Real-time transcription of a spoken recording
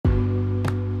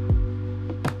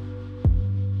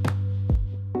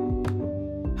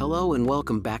Hello and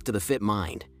welcome back to The Fit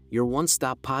Mind, your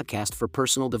one-stop podcast for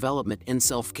personal development and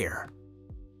self-care.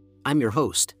 I'm your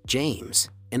host, James,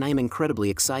 and I am incredibly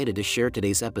excited to share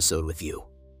today's episode with you.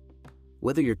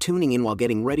 Whether you're tuning in while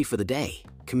getting ready for the day,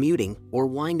 commuting, or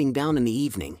winding down in the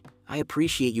evening, I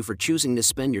appreciate you for choosing to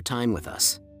spend your time with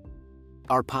us.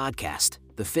 Our podcast,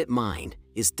 The Fit Mind,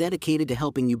 is dedicated to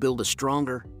helping you build a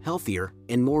stronger, healthier,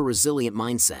 and more resilient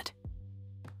mindset.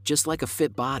 Just like a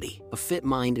fit body, a fit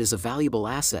mind is a valuable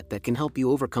asset that can help you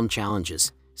overcome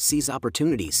challenges, seize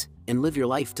opportunities, and live your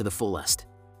life to the fullest.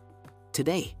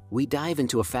 Today, we dive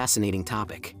into a fascinating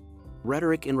topic: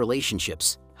 rhetoric in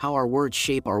relationships, how our words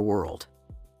shape our world.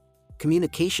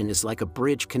 Communication is like a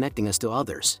bridge connecting us to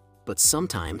others, but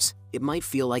sometimes, it might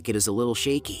feel like it is a little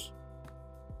shaky.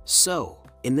 So,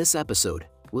 in this episode,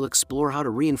 we'll explore how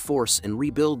to reinforce and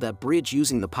rebuild that bridge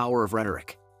using the power of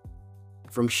rhetoric.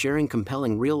 From sharing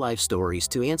compelling real-life stories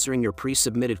to answering your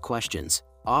pre-submitted questions,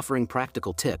 offering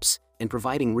practical tips, and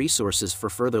providing resources for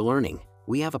further learning,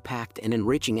 we have a packed and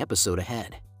enriching episode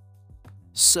ahead.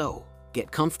 So,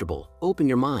 get comfortable, open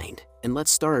your mind, and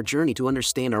let's start our journey to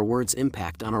understand our words'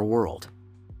 impact on our world.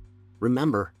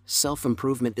 Remember,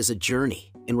 self-improvement is a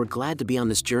journey, and we're glad to be on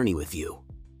this journey with you.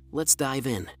 Let's dive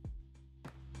in.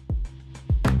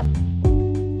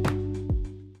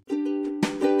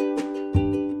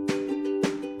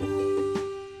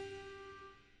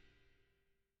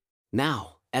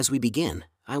 Now, as we begin,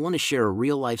 I want to share a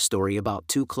real-life story about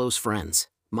two close friends,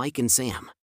 Mike and Sam.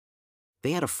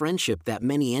 They had a friendship that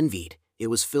many envied. It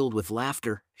was filled with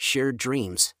laughter, shared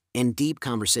dreams, and deep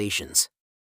conversations.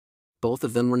 Both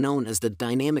of them were known as the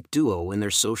dynamic duo in their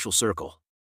social circle.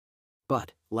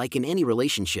 But, like in any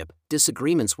relationship,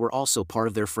 disagreements were also part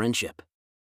of their friendship.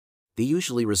 They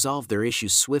usually resolved their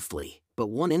issues swiftly, but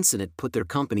one incident put their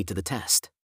company to the test.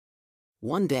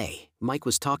 One day, Mike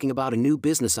was talking about a new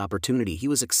business opportunity he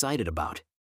was excited about.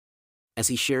 As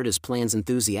he shared his plans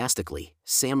enthusiastically,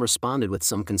 Sam responded with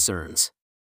some concerns.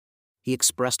 He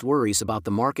expressed worries about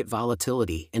the market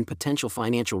volatility and potential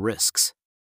financial risks.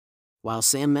 While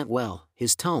Sam meant well,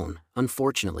 his tone,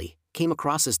 unfortunately, came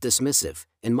across as dismissive,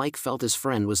 and Mike felt his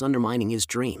friend was undermining his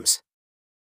dreams.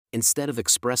 Instead of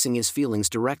expressing his feelings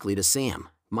directly to Sam,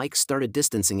 Mike started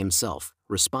distancing himself,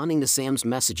 responding to Sam's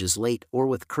messages late or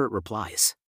with curt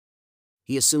replies.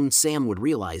 He assumed Sam would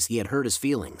realize he had hurt his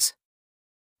feelings.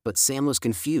 But Sam was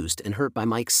confused and hurt by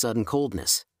Mike's sudden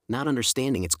coldness, not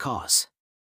understanding its cause.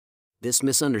 This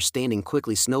misunderstanding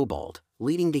quickly snowballed,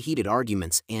 leading to heated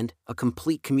arguments and a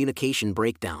complete communication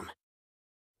breakdown.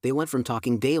 They went from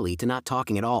talking daily to not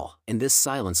talking at all, and this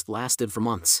silence lasted for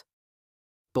months.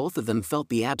 Both of them felt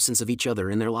the absence of each other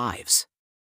in their lives.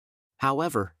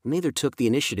 However, neither took the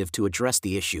initiative to address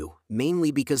the issue, mainly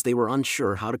because they were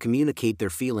unsure how to communicate their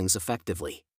feelings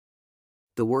effectively.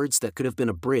 The words that could have been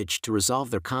a bridge to resolve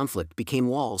their conflict became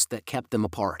walls that kept them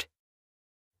apart.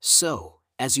 So,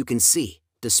 as you can see,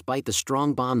 despite the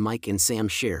strong bond Mike and Sam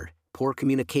shared, poor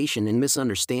communication and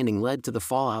misunderstanding led to the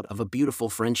fallout of a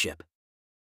beautiful friendship.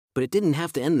 But it didn't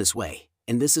have to end this way,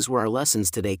 and this is where our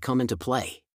lessons today come into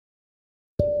play.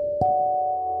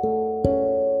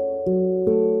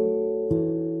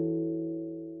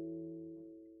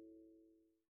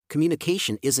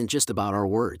 Communication isn't just about our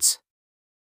words.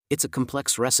 It's a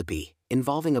complex recipe,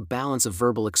 involving a balance of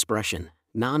verbal expression,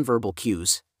 nonverbal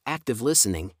cues, active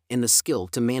listening, and the skill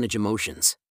to manage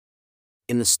emotions.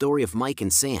 In the story of Mike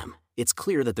and Sam, it's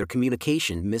clear that their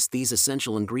communication missed these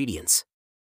essential ingredients.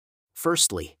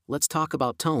 Firstly, let's talk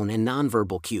about tone and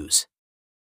nonverbal cues.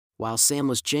 While Sam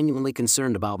was genuinely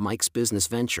concerned about Mike's business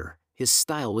venture, his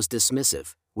style was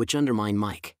dismissive, which undermined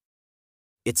Mike.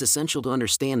 It's essential to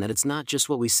understand that it's not just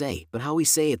what we say, but how we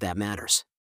say it that matters.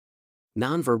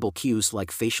 Nonverbal cues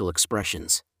like facial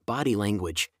expressions, body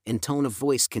language, and tone of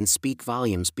voice can speak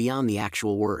volumes beyond the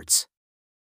actual words.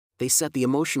 They set the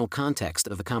emotional context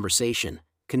of the conversation,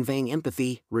 conveying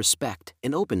empathy, respect,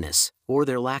 and openness, or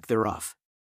their lack thereof.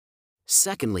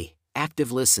 Secondly,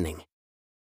 active listening.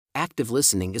 Active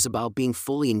listening is about being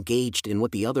fully engaged in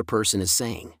what the other person is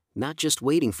saying, not just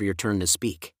waiting for your turn to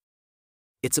speak.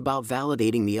 It's about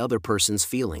validating the other person's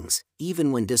feelings,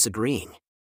 even when disagreeing.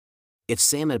 If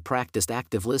Sam had practiced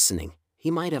active listening, he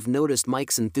might have noticed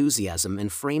Mike's enthusiasm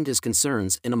and framed his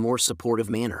concerns in a more supportive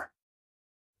manner.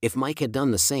 If Mike had done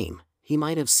the same, he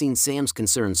might have seen Sam's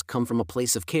concerns come from a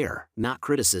place of care, not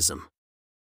criticism.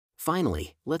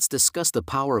 Finally, let's discuss the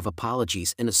power of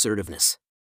apologies and assertiveness.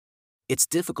 It's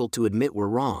difficult to admit we're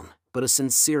wrong, but a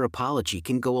sincere apology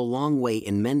can go a long way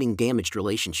in mending damaged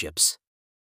relationships.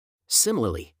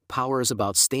 Similarly, power is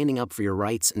about standing up for your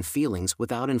rights and feelings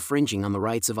without infringing on the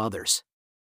rights of others.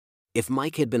 If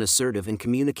Mike had been assertive and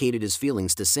communicated his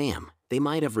feelings to Sam, they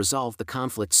might have resolved the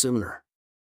conflict sooner.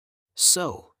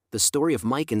 So, the story of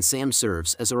Mike and Sam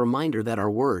serves as a reminder that our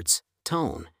words,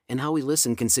 tone, and how we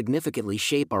listen can significantly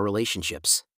shape our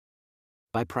relationships.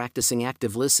 By practicing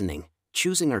active listening,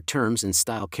 choosing our terms and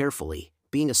style carefully,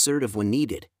 being assertive when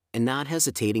needed, and not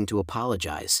hesitating to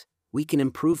apologize, we can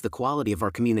improve the quality of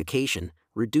our communication,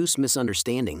 reduce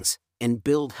misunderstandings, and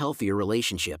build healthier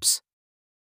relationships.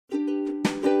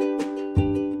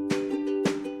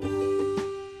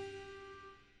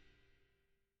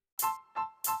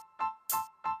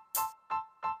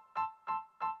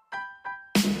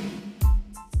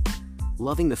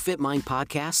 Loving the Fit Mind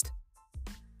podcast?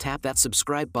 Tap that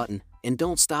subscribe button, and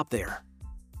don't stop there.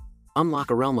 Unlock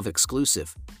a realm of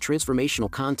exclusive, transformational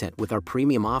content with our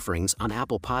premium offerings on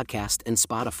Apple Podcast and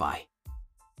Spotify.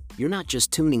 You're not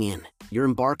just tuning in, you're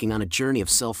embarking on a journey of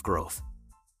self-growth.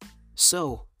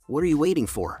 So, what are you waiting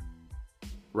for?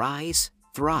 Rise,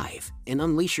 thrive, and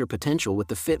unleash your potential with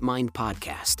the Fit Mind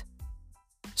podcast.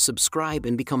 Subscribe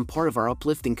and become part of our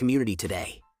uplifting community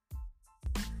today.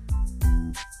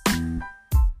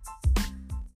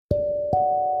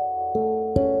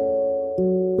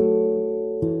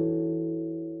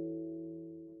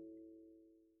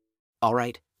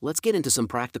 Alright, let's get into some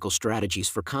practical strategies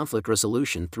for conflict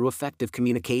resolution through effective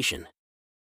communication.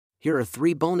 Here are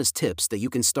 3 bonus tips that you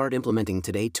can start implementing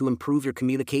today to improve your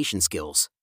communication skills.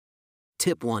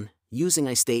 Tip 1. Using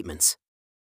I statements.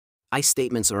 I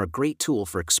statements are a great tool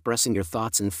for expressing your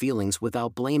thoughts and feelings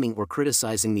without blaming or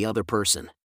criticizing the other person.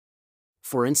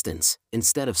 For instance,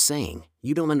 instead of saying,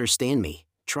 "You don't understand me,"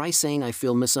 try saying, "I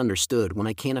feel misunderstood when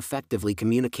I can't effectively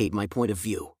communicate my point of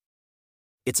view."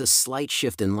 It's a slight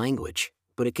shift in language,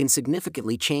 but it can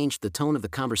significantly change the tone of the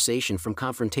conversation from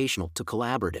confrontational to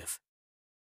collaborative.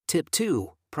 Tip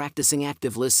 2. Practicing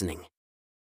active listening.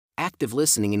 Active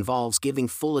listening involves giving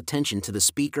full attention to the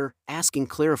speaker, asking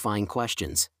clarifying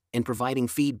questions, and providing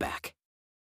feedback.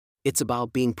 It's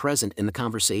about being present in the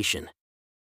conversation.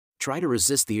 Try to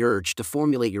resist the urge to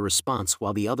formulate your response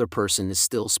while the other person is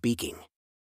still speaking.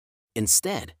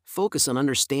 Instead, focus on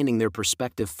understanding their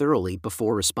perspective thoroughly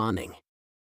before responding.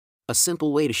 A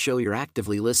simple way to show you're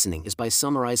actively listening is by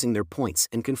summarizing their points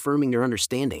and confirming your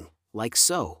understanding, like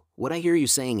so, "What I hear you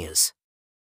saying is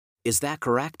that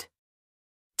correct?"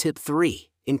 Tip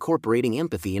 3. Incorporating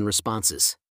empathy in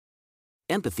responses.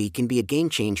 Empathy can be a game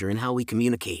changer in how we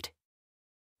communicate.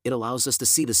 It allows us to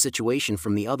see the situation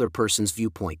from the other person's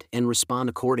viewpoint and respond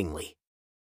accordingly.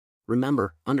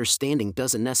 Remember, understanding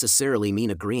doesn't necessarily mean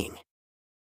agreeing.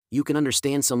 You can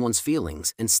understand someone's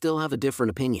feelings and still have a different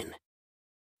opinion.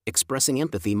 Expressing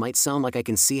empathy might sound like, "I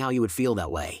can see how you would feel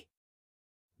that way."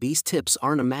 These tips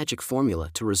aren't a magic formula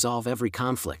to resolve every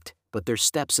conflict, but they're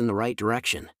steps in the right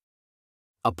direction.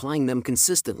 Applying them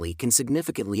consistently can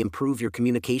significantly improve your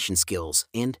communication skills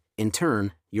and, in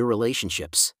turn, your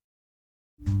relationships.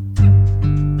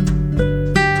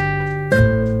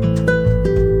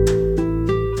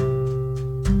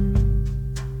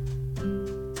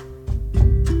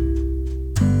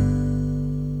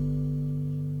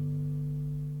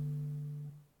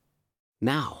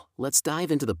 Now, let's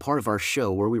dive into the part of our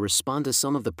show where we respond to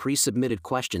some of the pre-submitted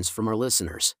questions from our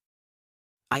listeners.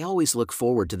 I always look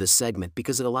forward to this segment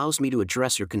because it allows me to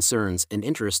address your concerns and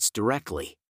interests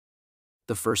directly.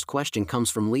 The first question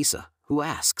comes from Lisa, who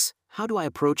asks, "How do I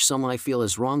approach someone I feel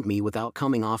has wronged me without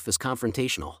coming off as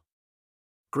confrontational?"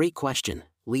 Great question,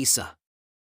 Lisa.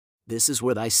 This is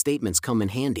where the I statements come in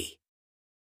handy.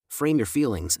 Frame your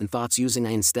feelings and thoughts using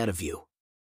I instead of you.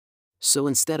 So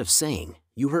instead of saying,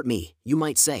 "You hurt me," you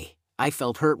might say, "I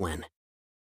felt hurt when."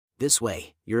 This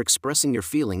way, you're expressing your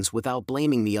feelings without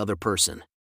blaming the other person.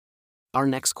 Our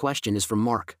next question is from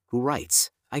Mark, who writes,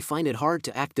 "I find it hard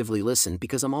to actively listen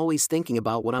because I'm always thinking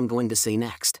about what I'm going to say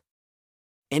next.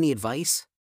 Any advice?"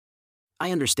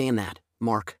 I understand that,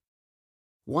 Mark.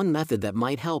 One method that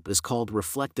might help is called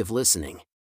reflective listening.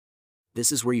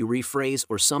 This is where you rephrase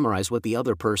or summarize what the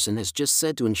other person has just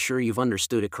said to ensure you've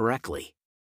understood it correctly.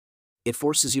 It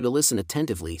forces you to listen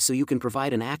attentively so you can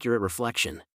provide an accurate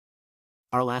reflection.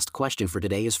 Our last question for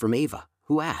today is from Ava,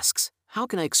 who asks, "How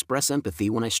can I express empathy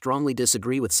when I strongly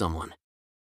disagree with someone?"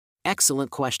 Excellent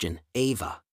question,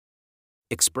 Ava.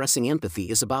 Expressing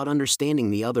empathy is about understanding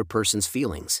the other person's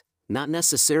feelings, not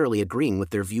necessarily agreeing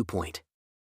with their viewpoint.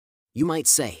 You might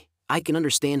say, "I can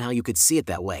understand how you could see it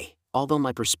that way, although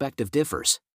my perspective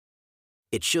differs."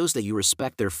 It shows that you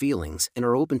respect their feelings and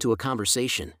are open to a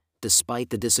conversation, despite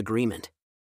the disagreement.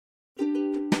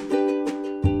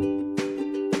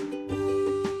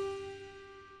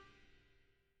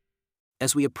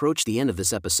 As we approach the end of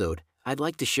this episode, I'd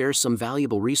like to share some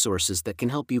valuable resources that can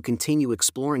help you continue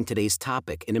exploring today's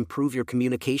topic and improve your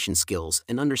communication skills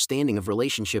and understanding of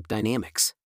relationship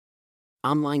dynamics.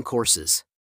 Online courses.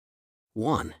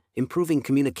 1. Improving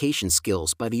Communication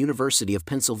Skills by the University of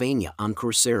Pennsylvania on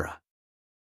Coursera.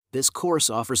 This course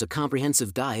offers a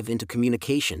comprehensive dive into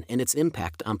communication and its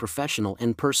impact on professional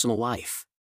and personal life.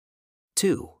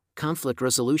 2. Conflict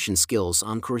Resolution Skills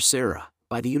on Coursera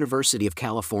by the University of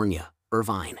California,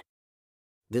 Irvine.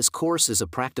 This course is a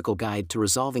practical guide to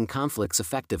resolving conflicts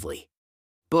effectively.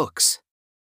 Books.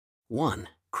 1.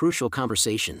 Crucial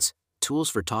Conversations, Tools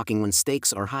for Talking When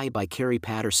Stakes Are High by Carrie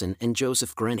Patterson and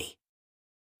Joseph Grenny.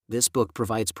 This book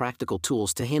provides practical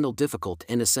tools to handle difficult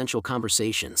and essential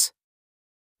conversations.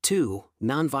 2.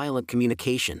 Nonviolent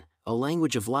Communication, A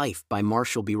Language of Life by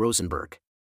Marshall B. Rosenberg.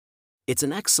 It's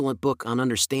an excellent book on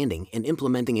understanding and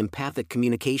implementing empathic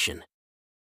communication.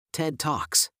 TED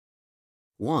Talks.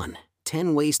 1.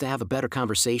 10 Ways to Have a Better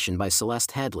Conversation by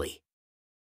Celeste Headley.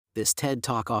 This TED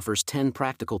Talk offers 10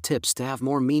 practical tips to have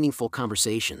more meaningful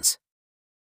conversations.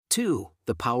 2.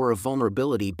 The Power of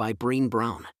Vulnerability by Brené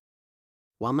Brown.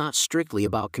 While not strictly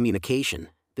about communication,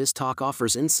 this talk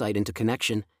offers insight into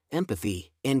connection,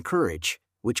 empathy, and courage,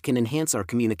 which can enhance our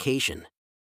communication.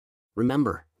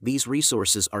 Remember, these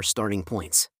resources are starting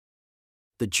points.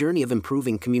 The journey of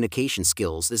improving communication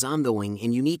skills is ongoing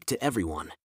and unique to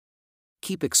everyone.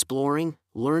 Keep exploring,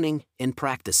 learning, and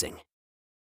practicing.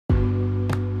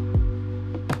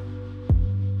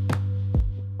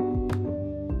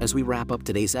 As we wrap up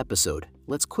today's episode,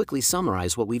 let's quickly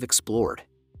summarize what we've explored.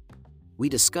 We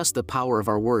discussed the power of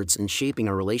our words in shaping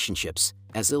our relationships,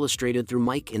 as illustrated through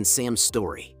Mike and Sam's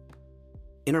story.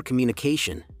 In our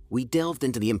communication, we delved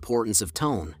into the importance of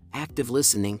tone, active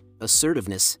listening,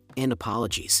 assertiveness, and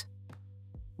apologies.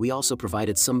 We also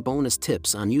provided some bonus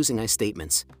tips on using I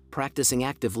statements, practicing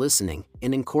active listening,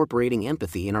 and incorporating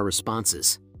empathy in our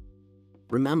responses.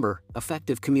 Remember,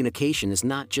 effective communication is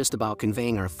not just about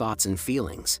conveying our thoughts and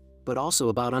feelings, but also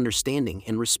about understanding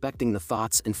and respecting the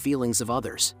thoughts and feelings of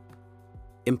others.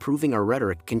 Improving our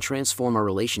rhetoric can transform our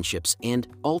relationships and,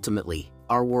 ultimately,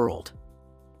 our world.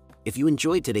 If you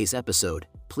enjoyed today's episode,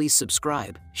 please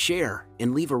subscribe, share,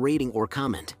 and leave a rating or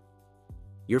comment.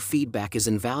 Your feedback is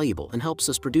invaluable and helps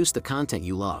us produce the content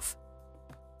you love.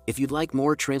 If you'd like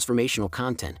more transformational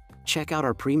content, check out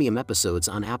our premium episodes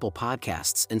on Apple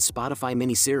Podcasts and Spotify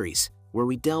mini-series, where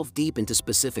we delve deep into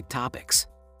specific topics.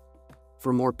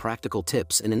 For more practical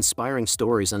tips and inspiring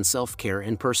stories on self-care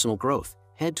and personal growth,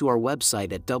 head to our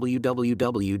website at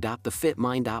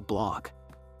www.thefitmind.blog.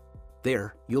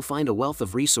 There, you'll find a wealth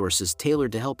of resources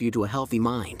tailored to help you to a healthy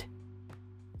mind.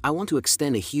 I want to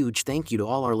extend a huge thank you to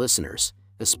all our listeners,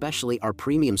 especially our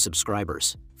premium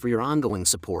subscribers, for your ongoing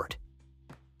support.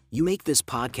 You make this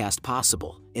podcast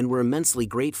possible, and we're immensely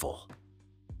grateful.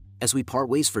 As we part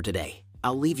ways for today,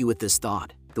 I'll leave you with this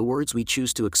thought: the words we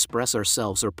choose to express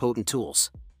ourselves are potent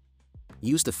tools.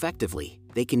 Used effectively,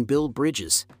 they can build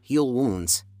bridges, heal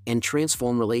wounds, and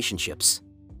transform relationships.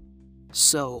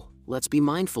 So, let's be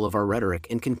mindful of our rhetoric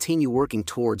and continue working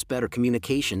towards better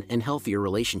communication and healthier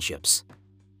relationships.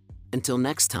 Until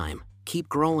next time, keep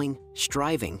growing,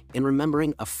 striving, and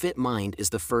remembering a fit mind is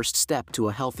the first step to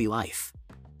a healthy life.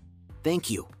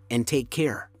 Thank you, and take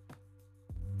care.